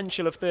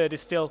potential of third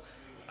is still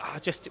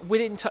just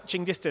within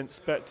touching distance,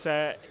 but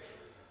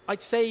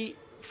I'd say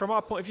from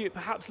our point of view, it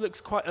perhaps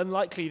looks quite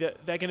unlikely that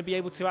they're going to be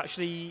able to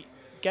actually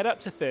get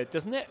up to third,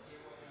 doesn't it?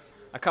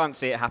 I can't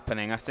see it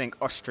happening. I think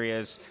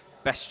Austria's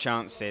best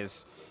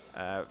chances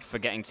for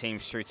getting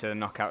teams through to the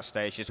knockout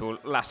stages. Well,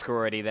 Lask are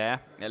already there,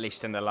 at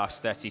least in the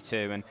last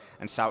 32,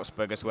 and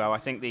Salzburg as well. I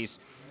think these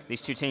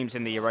two teams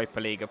in the Europa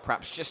League are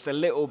perhaps just a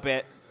little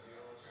bit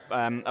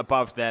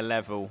above their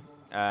level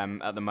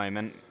at the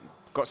moment.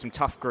 Got some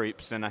tough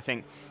groups, and I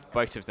think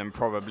both of them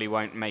probably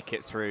won't make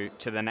it through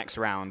to the next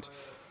round.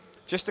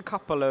 Just a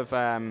couple of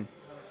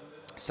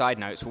side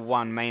notes,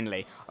 one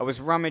mainly. I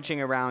was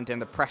rummaging around in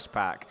the press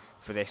pack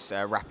for this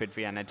Rapid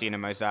Vienna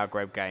Dinamo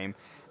Zagreb game,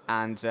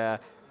 and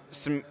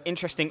some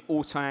interesting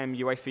all-time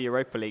UEFA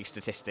Europa League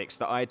statistics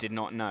that I did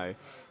not know.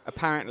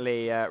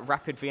 Apparently,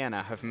 Rapid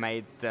Vienna have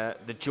made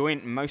the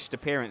joint most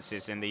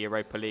appearances in the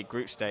Europa League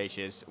group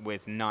stages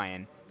with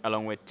 9,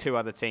 along with 2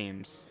 other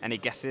teams. Any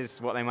guesses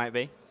what they might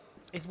be?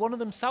 Is one of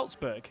them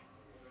Salzburg?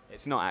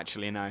 It's not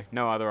actually, no.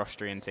 No other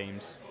Austrian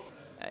teams.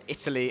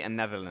 Italy and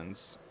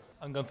Netherlands.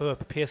 I'm going for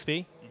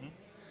PSV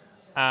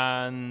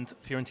and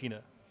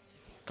Fiorentina.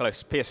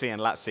 Close, PSV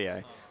and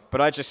Lazio.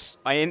 But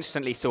I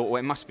instantly thought, well,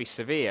 it must be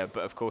Sevilla,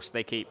 but of course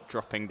they keep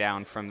dropping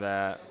down from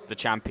the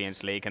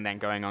Champions League and then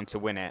going on to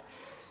win it.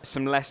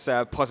 Some less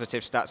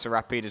positive stats for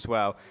Rapid as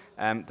well.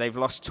 They've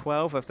lost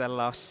 12 of their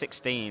last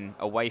 16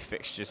 away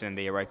fixtures in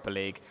the Europa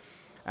League.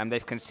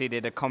 They've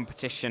conceded a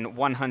competition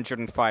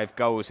 105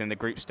 goals in the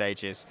group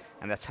stages,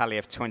 and their tally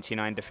of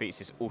 29 defeats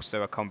is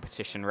also a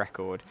competition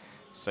record.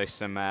 So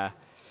some...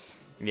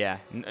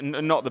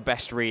 not the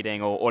best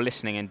reading or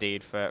listening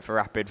indeed for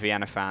Rapid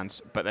Vienna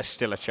fans, but there's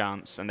still a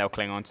chance and they'll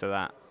cling on to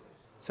that.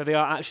 So they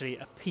are actually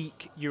a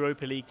peak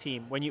Europa League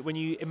team. When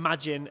you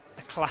imagine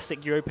a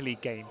classic Europa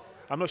League game,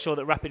 I'm not sure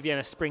that Rapid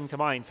Vienna spring to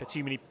mind for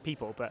too many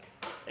people, but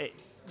it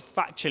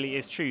factually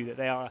is true that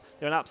they're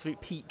an absolute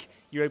peak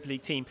Europa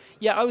League team.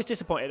 Yeah, I was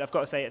disappointed, I've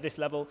got to say, at this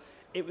level.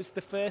 It was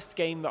the first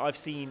game that I've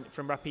seen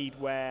from Rapid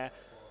where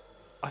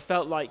I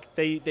felt like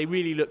they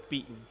really looked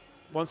beaten.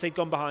 Once they'd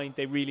gone behind,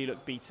 they really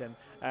looked beaten.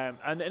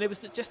 And it was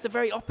just the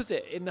very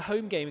opposite in the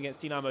home game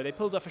against Dinamo. They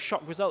pulled off a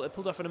shock result. They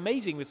pulled off an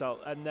amazing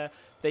result. And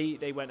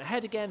they went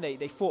ahead again.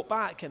 They fought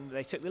back and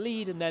they took the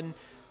lead. And then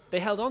they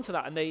held on to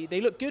that. And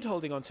they looked good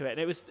holding on to it. And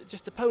it was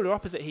just the polar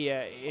opposite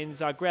here in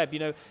Zagreb. You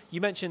know,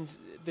 you mentioned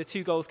the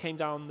 2 goals came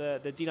down the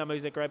Dinamo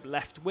Zagreb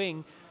left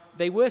wing.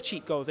 They were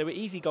cheap goals. They were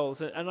easy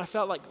goals. And I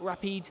felt like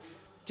Rapid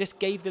just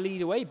gave the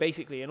lead away,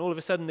 basically. And all of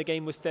a sudden, the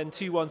game was then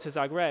 2-1 to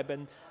Zagreb,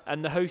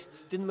 and the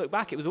hosts didn't look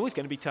back. It was always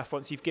going to be tough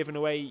once you've given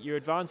away your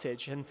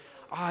advantage. And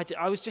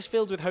I was just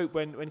filled with hope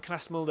when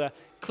Knas Mulder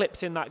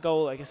clipped in that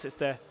goal. I guess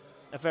it's a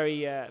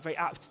very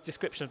apt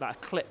description of that, a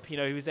clip. You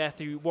know, he was there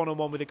through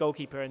one-on-one with the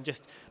goalkeeper and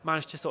just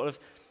managed to sort of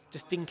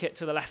just dink it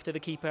to the left of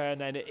the keeper,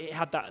 and then it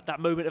had that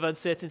moment of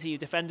uncertainty,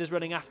 defenders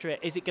running after it.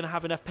 Is it going to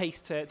have enough pace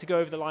to go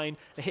over the line?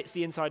 It hits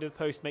the inside of the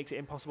post, makes it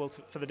impossible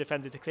for the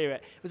defender to clear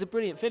it. It was a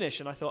brilliant finish,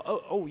 and I thought,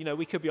 you know,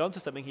 we could be onto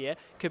something here.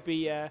 Could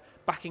be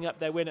backing up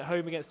their win at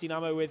home against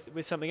Dinamo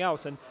with something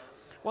else. And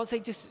once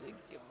they just,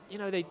 you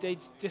know, they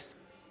just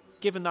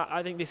given that,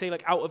 I think they say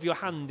like out of your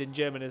hand in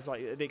German is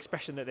like the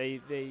expression that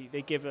they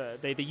give,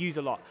 they use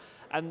a lot.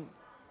 And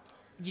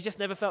you just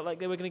never felt like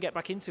they were going to get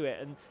back into it,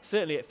 and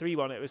certainly at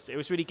 3-1 it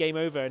was really game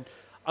over. And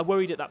I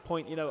worried at that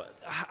point, you know,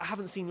 I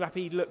haven't seen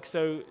Rapid look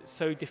so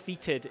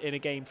defeated in a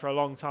game for a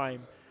long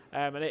time,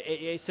 And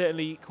it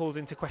certainly calls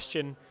into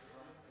question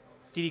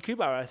Didi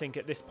Kubauer, I think,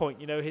 at this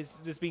point.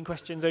 There's been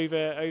questions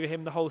over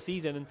him the whole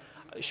season.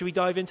 And should we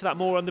dive into that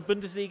more on the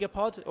Bundesliga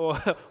pod, or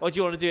do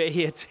you want to do it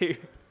here too?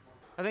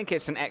 I think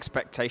it's an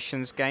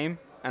expectations game,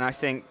 and I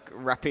think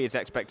Rapid's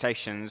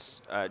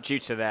expectations, due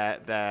to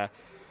their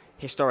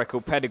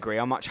historical pedigree,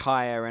 are much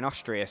higher in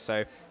Austria.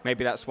 So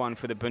maybe that's one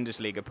for the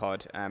Bundesliga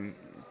pod.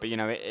 But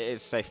it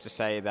is safe to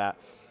say that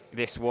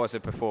this was a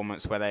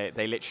performance where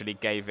they literally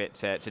gave it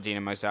to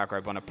Dinamo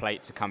Zagreb on a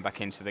plate to come back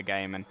into the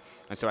game, and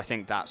so I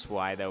think that's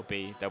why there'll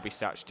be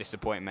such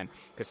disappointment.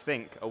 Because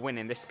think a win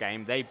in this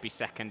game, they'd be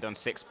second on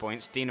 6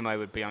 points, Dinamo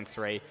would be on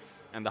 3,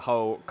 and the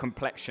whole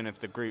complexion of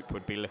the group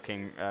would be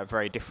looking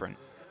very different.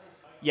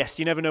 Yes,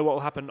 you never know what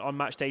will happen on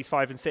match days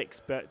 5 and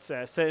 6, but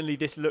certainly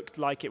this looked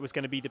like it was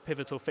going to be the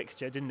pivotal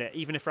fixture, didn't it?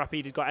 Even if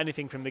Rapid had got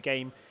anything from the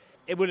game,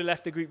 it would have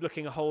left the group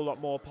looking a whole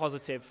lot more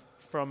positive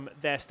from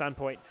their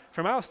standpoint.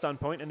 From our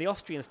standpoint and the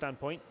Austrian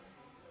standpoint,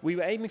 we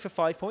were aiming for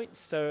 5 points,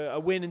 so a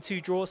win and 2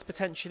 draws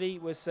potentially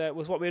was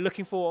what we were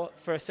looking for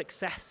a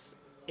success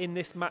in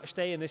this match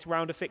day, in this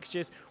round of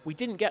fixtures. We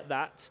didn't get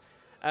that.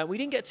 We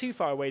didn't get too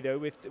far away, though,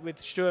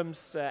 with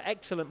Sturm's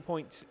excellent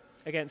point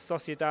against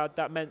Sociedad.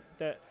 That meant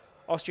that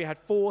Austria had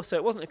 4, so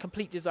it wasn't a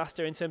complete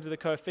disaster in terms of the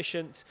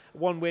coefficient.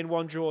 1 win,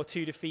 1 draw,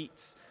 2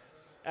 defeats.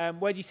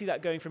 Where do you see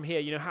that going from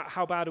here?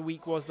 How bad a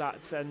week was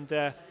that,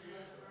 and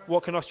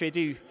what can Austria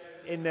do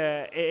in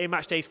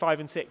match days 5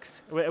 and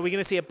 6? Are we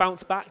going to see a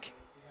bounce back?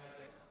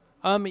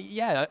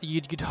 Yeah,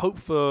 you'd hope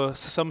for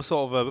some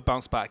sort of a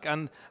bounce back,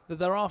 and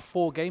there are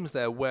 4 games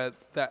there where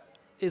that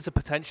is a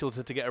potential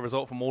to get a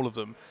result from all of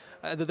them.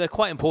 They're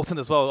quite important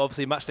as well.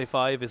 Obviously, match day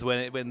 5 is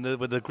when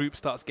the group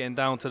starts getting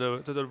down to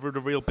the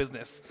real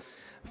business.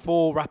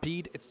 For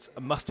Rapid, it's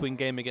a must-win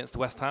game against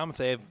West Ham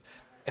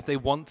if they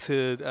want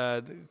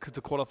to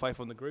qualify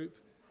from the group.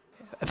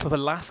 For the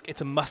LASK,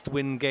 it's a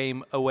must-win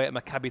game away at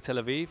Maccabi Tel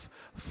Aviv.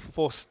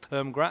 For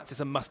Sturm Graz, it's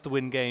a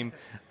must-win game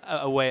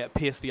away at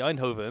PSV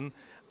Eindhoven.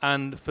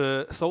 And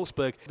for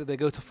Salzburg, they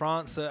go to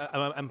France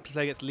and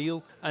play against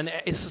Lille. And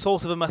it's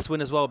sort of a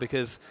must-win as well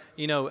because,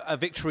 a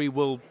victory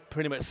will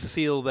pretty much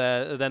seal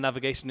their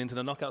navigation into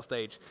the knockout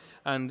stage.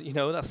 And,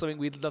 that's something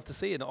we'd love to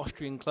see. An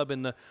Austrian club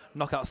in the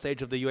knockout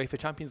stage of the UEFA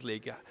Champions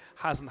League. It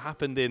hasn't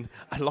happened in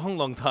a long,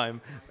 long time.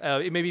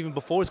 Maybe even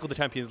before it's called the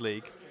Champions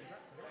League.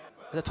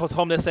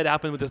 Tom said it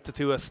happened with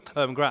to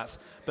Sturm Graz,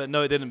 but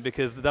no, it didn't,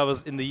 because that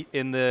was in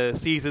the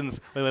seasons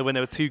when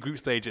there were 2 group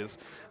stages.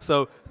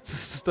 So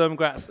Sturm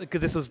Graz, because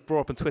this was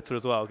brought up on Twitter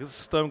as well, because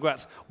Sturm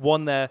Graz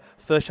won their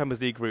first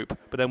Champions League group,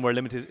 but then were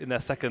eliminated in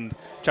their second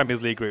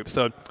Champions League group.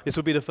 So this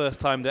would be the first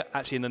time they're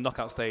actually in the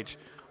knockout stage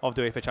of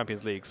the UEFA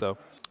Champions League. So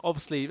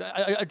obviously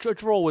a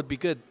draw would be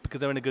good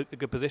because they're in a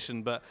good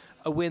position, but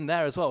a win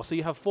there as well. So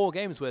you have 4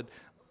 games where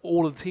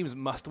all of the teams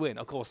must win.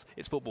 Of course,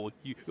 it's football.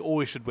 You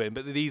always should win.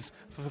 But these,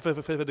 for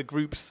the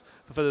groups,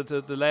 for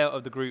the layout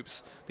of the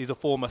groups, these are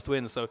 4 must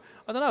wins. So,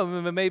 I don't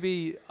know,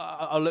 maybe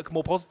I'll look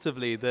more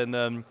positively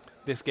than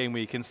this game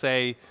week and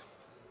say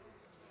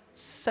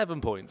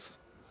 7 points.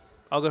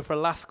 I'll go for a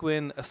LASK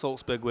win, a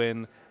Salzburg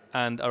win,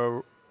 and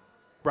a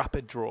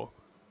Rapid draw.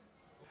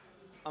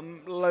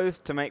 I'm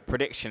loath to make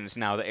predictions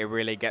now that it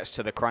really gets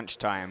to the crunch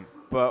time.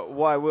 But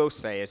what I will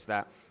say is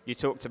that you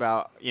talked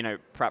about,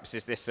 perhaps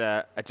is this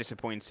a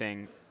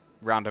disappointing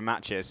round of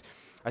matches?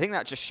 I think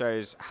that just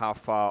shows how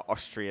far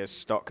Austria's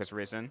stock has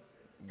risen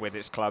with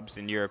its clubs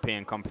in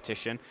European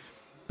competition.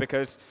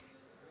 Because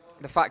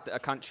the fact that a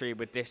country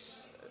with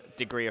this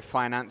degree of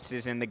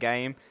finances in the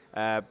game,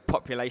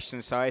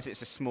 population size,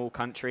 it's a small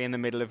country in the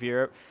middle of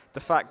Europe. The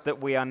fact that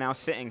we are now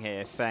sitting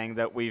here saying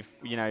that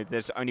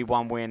there's only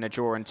 1 win, a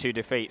draw and 2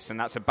 defeats, and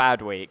that's a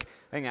bad week,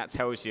 I think that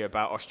tells you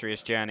about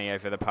Austria's journey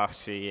over the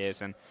past few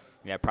years, and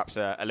perhaps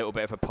a little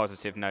bit of a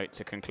positive note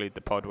to conclude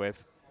the pod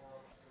with.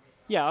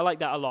 Yeah, I like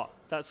that a lot.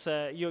 That's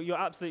you're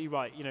absolutely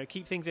right.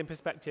 Keep things in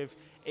perspective.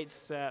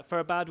 It's for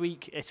a bad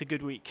week, it's a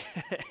good week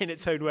in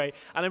its own way.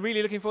 And I'm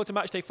really looking forward to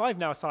match day 5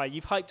 now, Si.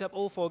 You've hyped up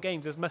all 4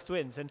 games as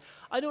must-wins, and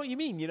I know what you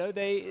mean.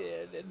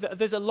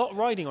 There's a lot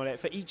riding on it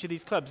for each of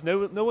these clubs. No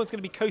one's going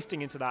to be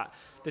coasting into that.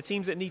 The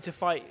teams that need to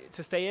fight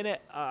to stay in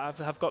it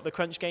have got the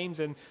crunch games,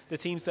 and the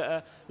teams that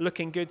are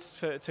looking good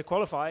to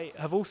qualify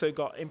have also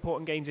got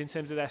important games in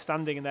terms of their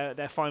standing and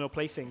their final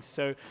placings.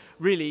 So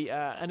really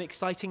an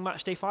exciting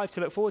match day 5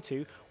 to look forward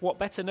to. What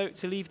better note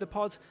to leave the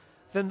pod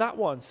than that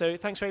one. So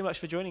thanks very much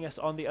for joining us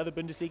on the Other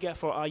Bundesliga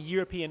for our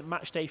European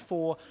Matchday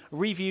 4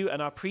 review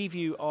and our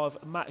preview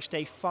of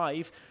Matchday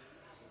 5.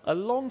 A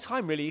long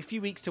time, really, a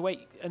few weeks to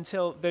wait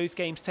until those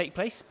games take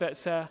place,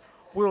 but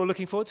we're all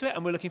looking forward to it,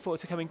 and we're looking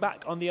forward to coming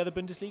back on the Other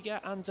Bundesliga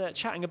and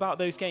chatting about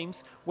those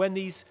games when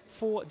these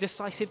 4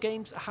 decisive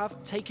games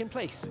have taken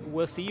place.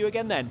 We'll see you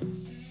again then.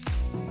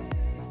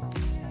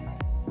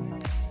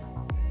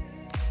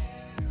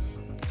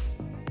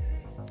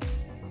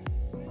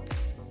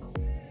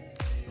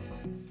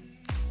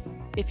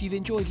 If you've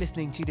enjoyed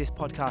listening to this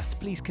podcast,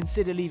 please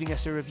consider leaving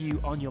us a review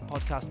on your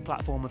podcast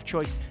platform of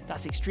choice.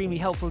 That's extremely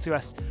helpful to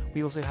us.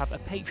 We also have a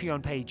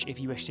Patreon page if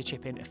you wish to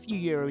chip in a few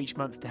euro each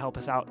month to help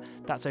us out.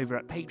 That's over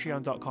at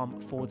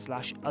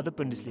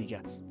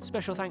patreon.com/otherbundesliga.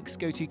 Special thanks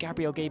go to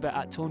Gabriel Gaber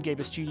at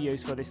Torngaber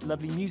Studios for this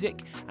lovely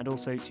music, and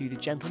also to the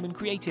Gentlemen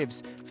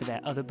Creatives for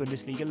their Other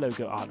Bundesliga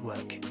logo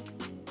artwork.